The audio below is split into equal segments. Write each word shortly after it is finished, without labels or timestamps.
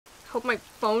Hope my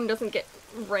phone doesn't get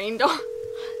rained on.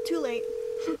 Too late.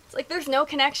 It's like there's no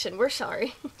connection. We're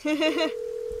sorry. Hey,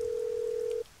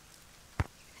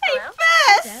 Hello?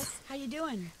 Bess! Jess, how you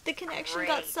doing? The connection Great.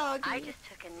 got soggy. I just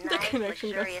took a The nice,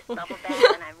 connection got luxurious soggy. bubble bath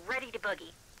and I'm ready to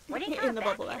boogie. When are you In coming the back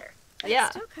bubble bath. here? Yeah.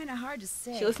 It's still kind of hard to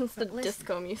say. She listens to but listen,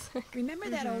 disco music. Remember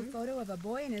that old photo of a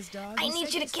boy and his dog? I You need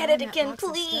said you to you get saw it in that again, box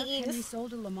of stuff Henry please. sold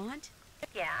to Lamont?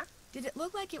 Yeah, Did it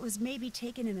look like it was maybe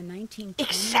taken in the 1920s?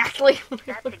 Exactly.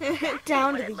 that's exactly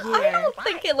Down what to it the looks year. I don't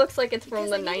think it looks like it's from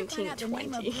Because the I need to find out the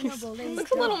name of Bruno 1920s. Bolet's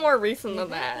Looks a little dog. more recent And than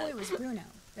if that that. boy was Bruno,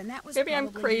 then that was Maybe I'm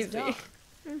probably his crazy. dog.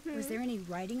 Was there any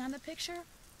writing on the picture?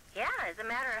 Yeah, as a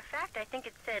matter of fact, I think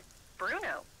it said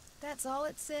Bruno. That's all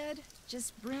it said?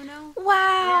 Just Bruno?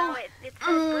 Wow. No, it said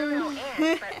Bruno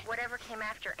and, but whatever came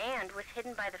after and was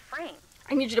hidden by the frame.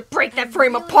 I need you to break that I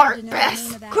frame really apart, need to know the name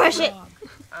Bess. of that Crush it. dog.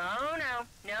 Oh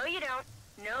no, no you don't.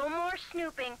 No more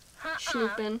snooping.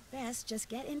 Snooping. Bess, just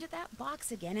get into that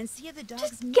box again and see if the dog's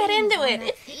Just get name is into on it. that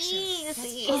It's picture. easy.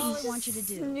 That's all I want you to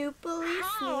do. Snoopily,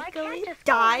 Oh, I can't sneakily, just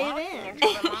go dive walking in. into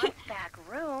Lamont's back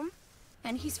room.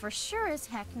 And he's for sure as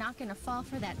heck not gonna fall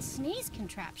for that sneeze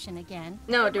contraption again.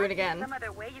 No, do it again. Some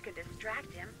other way you can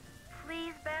distract him.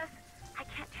 Please, Bess. I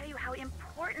can't tell you how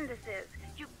important this is.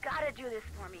 You gotta do this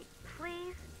for me.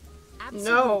 Please.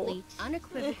 Absolutely,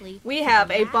 unequivocally. We for have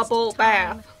the a last bubble time,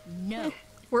 bath. No.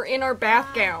 We're in our bath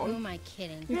Who gown. am I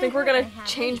kidding? You think we're I gonna had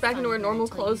change really back fun into our here normal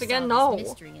until clothes you again? solved No. this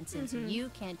mystery, and since you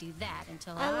can't do that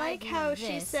until I like do how she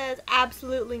this, says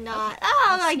absolutely not. Okay, Oh,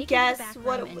 I'll I sneak into the guess back room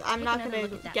what and I'm take not another gonna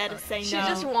look at that get to photo. say She no.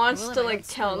 just wants Well, to if I like don't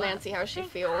tell screw up. Nancy how she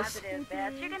Think feels. positive,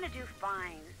 Bess. You're gonna do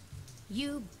fine.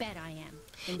 You bet I am.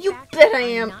 In You fact, bet I I'm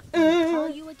am. not gonna call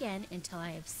you again until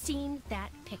I have seen that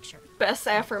picture. Best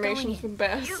affirmations in. from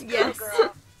Bess. You go, Yes.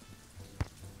 girl.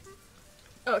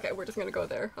 Okay, we're just gonna go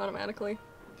there automatically.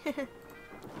 Hey,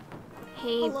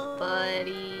 Hello.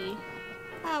 buddy.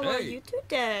 How are Hey. you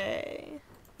today?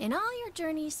 In all your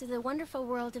journeys through the wonderful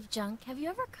world of junk, have you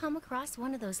ever come across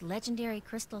one of those legendary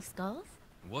crystal skulls?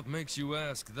 What makes you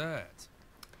ask that?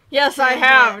 Yes, I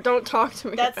have. Don't talk to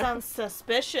me. That about sounds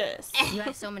suspicious. You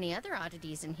have so many other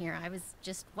oddities in here. I was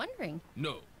just wondering.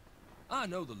 No. I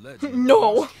know the legend. of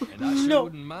No. course, and I sure No.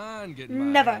 wouldn't mind getting my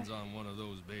Never. hands on one of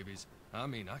those babies. I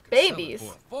mean, I could Babies? sell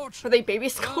it for a fortune. Are they baby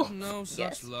But skulls? no such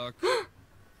Yes. luck.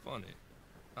 Funny.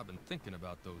 I've been thinking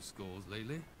about those skulls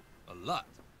lately. A lot.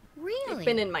 Really?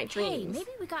 been in my Hey, dreams. maybe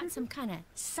we got some kind of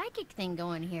psychic thing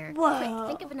going here. Whoa. Quick,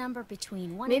 think of a number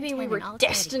between 1 Maybe and 10 we were and I'll try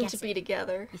destined guess to be it.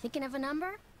 together. You thinking of a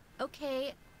number?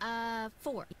 Okay,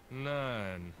 4.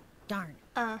 9. Darn.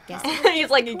 Uh-huh. Guess He's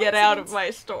like, you get out of my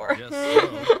store. Guess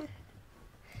so.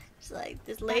 It's like,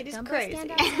 this that lady's gumbo crazy.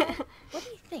 stand outside? What do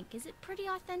you think? Is it pretty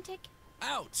authentic?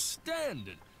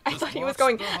 Outstanding. I Just thought he was watch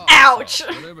going, the hot ouch.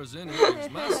 sauce. Whatever's in it leaves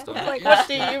my stomach Like, what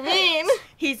do empty. you mean?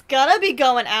 He's gonna be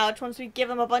going ouch once we give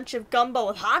him a bunch of gumbo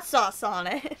with hot sauce on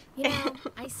it. You know,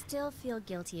 I still feel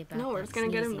guilty about No, we're that just gonna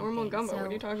get him sneezing normal thing, gumbo. So What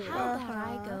are you talking how about? about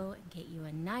I go and get you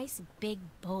a nice big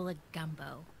bowl of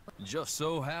gumbo? Just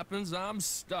so happens I'm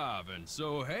starving,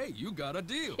 so hey, you got a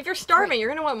deal. If you're starving, you're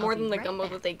gonna want more I'll be than the right gumbo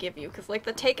back. that they give you, because like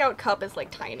the takeout cup is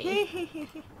like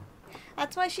tiny.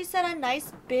 That's why she said a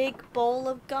nice big bowl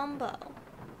of gumbo.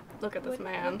 Look at this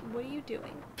man What are you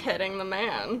doing? petting the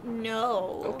man.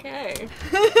 No. Okay.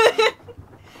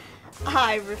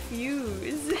 I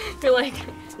refuse. You're like,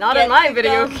 not Get in my the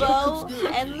video. gumbo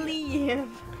and leave.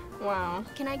 Wow.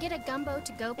 Can I get a gumbo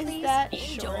to go, Is please? that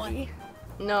Shorty?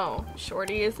 No,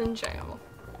 Shorty is in jail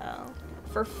Oh.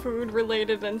 for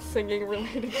food-related and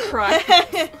singing-related crimes.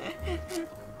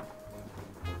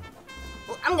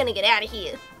 Well, I'm gonna get out of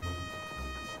here.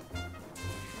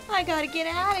 I gotta get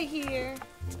out of here.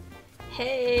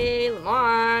 Hey,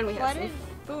 Lamont, we Why have some did-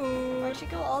 Why food. don't you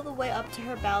go all the way up to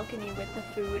her balcony with the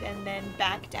food and then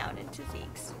back down into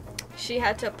Zeke's? She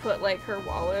had to put like her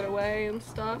wallet away and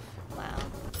stuff. Wow.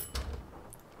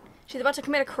 She's about to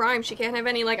commit a crime. She can't have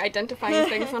any like identifying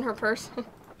things on her person.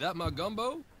 That my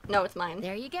gumbo? No, it's mine.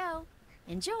 There you go.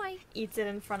 Enjoy. Eats it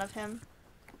in front of him.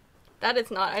 That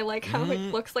is not. I like how it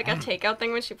looks like a takeout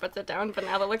thing when she puts it down, but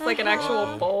now that looks like an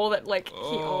actual bowl that like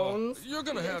he owns. You're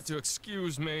gonna have to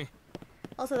excuse me.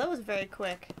 Also, that was very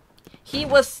quick. He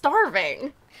was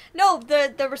starving. No,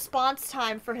 the response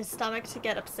time for his stomach to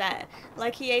get upset.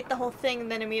 Like, he ate the whole thing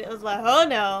and then immediately was like, oh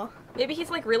no. Maybe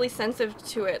he's like really sensitive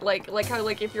to it. Like how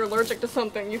like if you're allergic to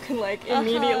something, you can like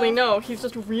immediately know. He's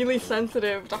just really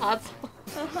sensitive to hot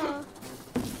sauce. Uh-huh.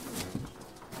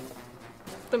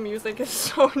 The music is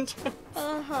so intense.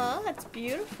 Uh-huh, that's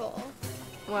beautiful.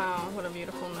 Wow, what a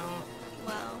beautiful note.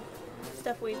 Wow.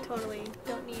 Stuff we totally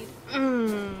don't need.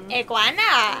 Mmm.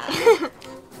 Iguana!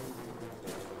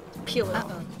 Peel it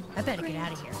Uh-oh. off. I better get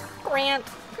out of here. Grant.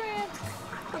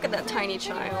 Look at that tiny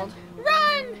child.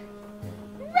 Run!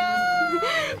 Run!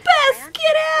 Bess,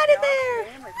 get out of there!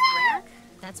 Name was Grant?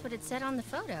 That's what it said on the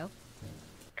photo.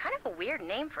 Kind of a weird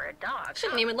name for a dog.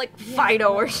 Should name it like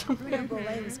Fido or something. Bruno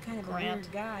Belay was kind of a Grant.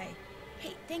 weird guy.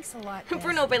 Hey, thanks a lot, Bess.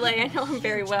 Bruno Belay, I know him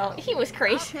very well. He was I'll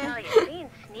crazy. tell you, being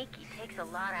sneaky takes a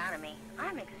lot out of me.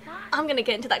 I'm exhausted. I'm gonna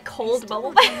get into that cold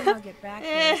bubble Still bath. I'll get back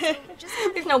there, so just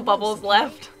There's no bubbles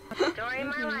left. Story of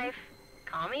my life.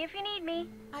 Call me if you need me.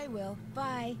 I will.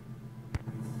 Bye.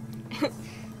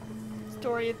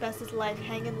 Story of Bess's life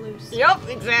hanging loose. Yep,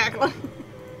 exactly.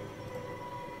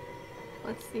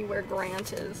 Let's see where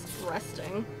Grant is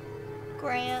resting.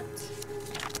 Grant.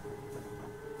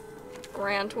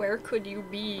 Grant, where could you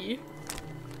be?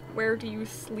 Where do you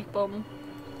sleep-um?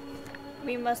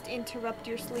 We must interrupt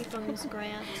your sleepums,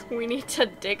 Grant. We need to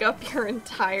dig up your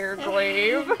entire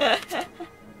grave.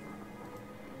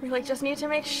 We like just need to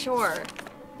make sure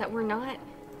that we're not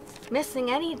missing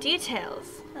any details.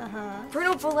 Uh-huh.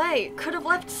 Bruno Belay could have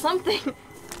left something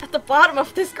at the bottom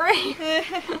of this grave.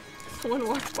 Someone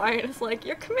walks by and is like,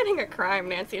 "You're committing a crime,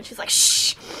 Nancy," and she's like,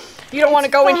 "Shh! You don't want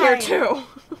to go in here fine. too."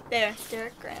 There,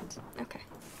 Derek Grant. Okay.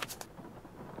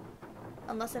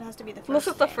 Unless it has to be the first Unless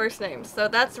it's the name. first name. So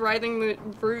that's Writhing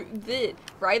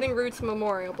Roots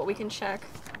Memorial, but we can check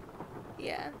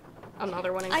Yeah.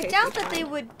 another one in I case doubt we that they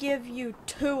find- would give you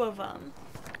 2 of them.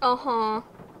 Uh-huh.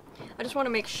 I just want to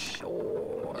make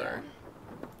sure. Yeah.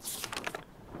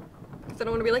 Because I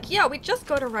don't want to be like, yeah, we just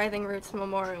go to Writhing Roots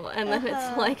Memorial. And then it's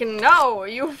Uh-huh. like, no,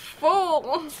 you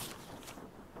fool.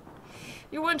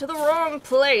 You went to the wrong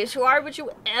place. Why would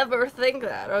you ever think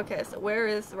that? Okay, so where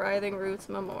is Writhing Roots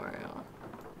Memorial?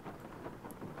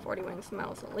 40 Wings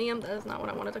Mausoleum. That is not what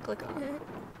I wanted to click on.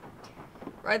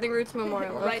 Writhing Roots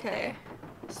Memorial. Okay. Right there.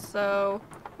 So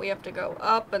we have to go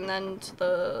up and then to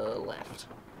the left.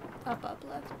 Up, left,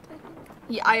 I think.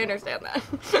 Yeah, I understand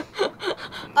that.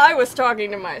 I was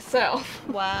talking to myself.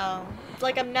 Wow. It's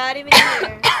like I'm not even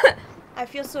here. I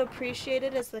feel so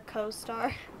appreciated as the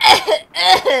co-star.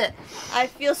 I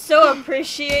feel so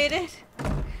appreciated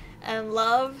and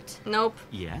loved. Nope.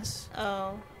 Yes?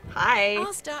 Oh, Hi.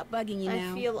 I'll stop bugging you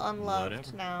now. I feel unloved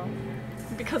Whatever. now.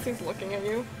 Because he's looking at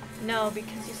you. No,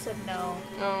 because you said no.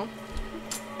 Oh.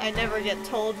 I never get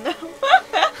told no.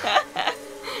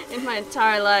 In my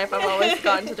entire life, I've always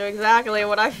gotten to do exactly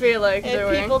what I feel like If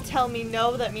doing. people tell me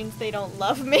no, that means they don't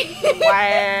love me.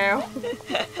 Wow.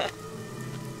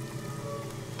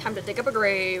 Time to dig up a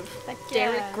grave. Heck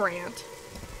Derek yeah. Grant.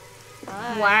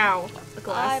 Hi. Wow. A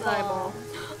glass Eyeball. eyeball.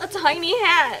 A tiny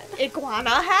hat. Iguana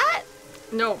hat?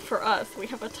 No, for us, we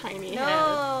have a tiny head.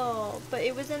 No, but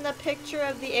it was in the picture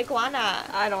of the iguana.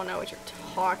 I don't know what you're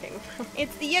talking about.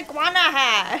 It's the iguana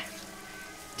hat.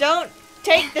 Don't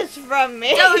take this from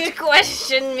me. Don't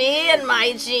question me and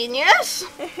my genius.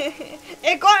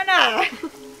 Iguana!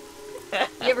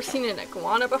 You ever seen an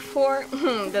iguana before?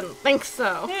 Didn't think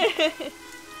so.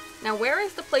 Now, where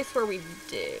is the place where we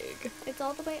dig? It's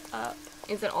all the way up.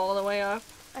 Is it all the way up?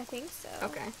 I think so.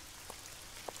 Okay.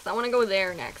 So I want to go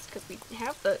there next, because we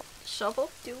have the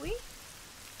shovel. Do we?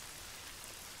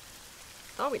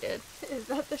 Thought we did. Is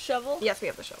that the shovel? Yes, we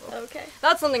have the shovel. Okay.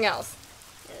 That's something else.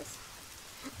 Yes.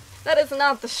 That is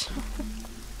not the shovel.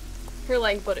 You're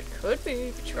like, but it could be.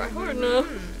 If you try hard enough.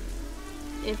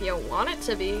 If you want it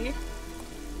to be.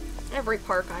 Every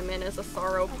park I'm in is a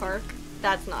sorrow park.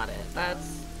 That's not it.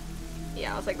 That's...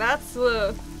 Yeah, I was like, that's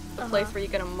the place where you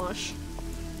get a mush.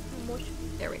 Mush.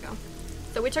 There we go.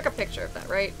 So we took a picture of that,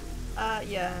 right?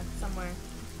 Yeah, somewhere.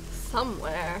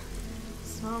 Somewhere.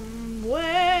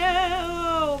 Somewhere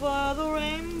over the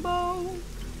rainbow.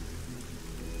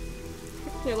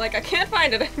 You're like, I can't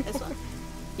find it. This one.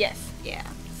 Yes. Yeah.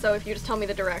 So if you just tell me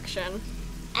the direction.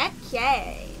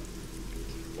 Okay.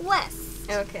 West.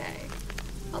 Okay.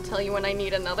 I'll tell you when I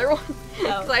need another one.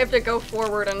 Because Oh. I have to go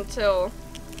forward until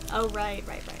Oh, right.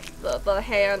 the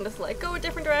hand is like, go a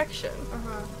different direction.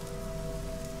 Uh-huh.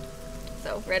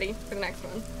 So, ready for the next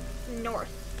one. North.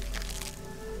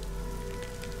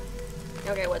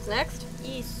 Okay, what's next?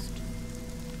 East.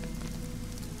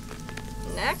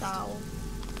 Next? South.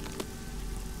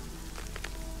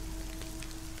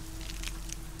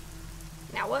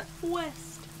 Now what?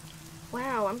 West.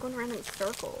 Wow, I'm going around in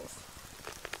circles.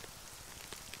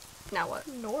 Now what?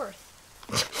 North.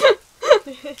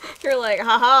 You're like,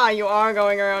 haha, you are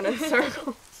going around in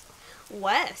circles.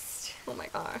 West. Oh my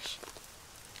gosh.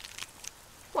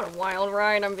 What a wild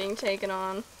ride I'm being taken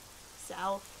on.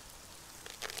 South.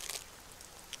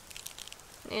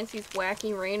 Nancy's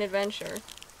wacky rain adventure.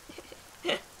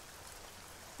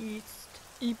 East.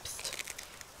 Eepst.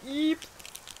 Eep.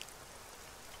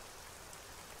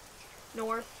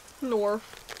 North.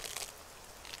 North.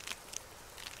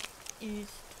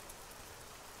 East.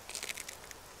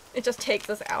 It just takes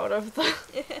us out of the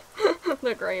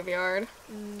the graveyard.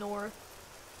 North.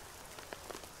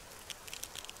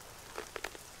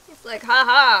 It's like,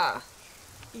 haha.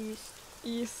 East.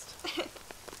 East.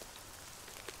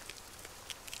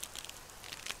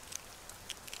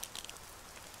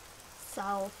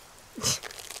 South.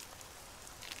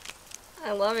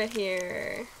 I love it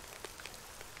here.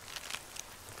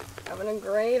 Having a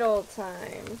great old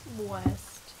time.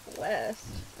 West. West.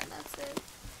 And that's it.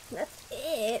 That's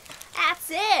it. That's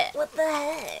it! What the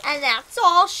heck? And that's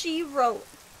all she wrote.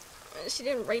 She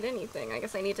didn't write anything. I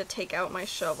guess I need to take out my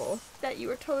shovel. That you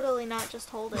were totally not just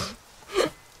holding.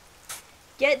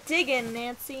 Get digging,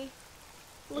 Nancy.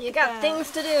 Look You at got that. things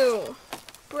to do.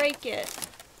 Break it.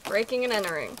 Breaking and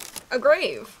entering. A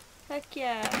grave. Heck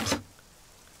yeah.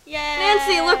 Yay!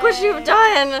 Nancy, look what you've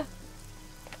done!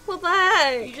 What the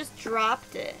heck? You just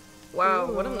dropped it.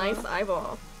 Wow, what a Ooh. nice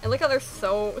eyeball. And look how there's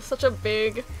such a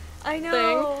big I know.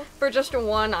 thing for just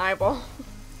one eyeball.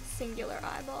 Singular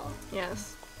eyeball.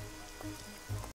 Yes.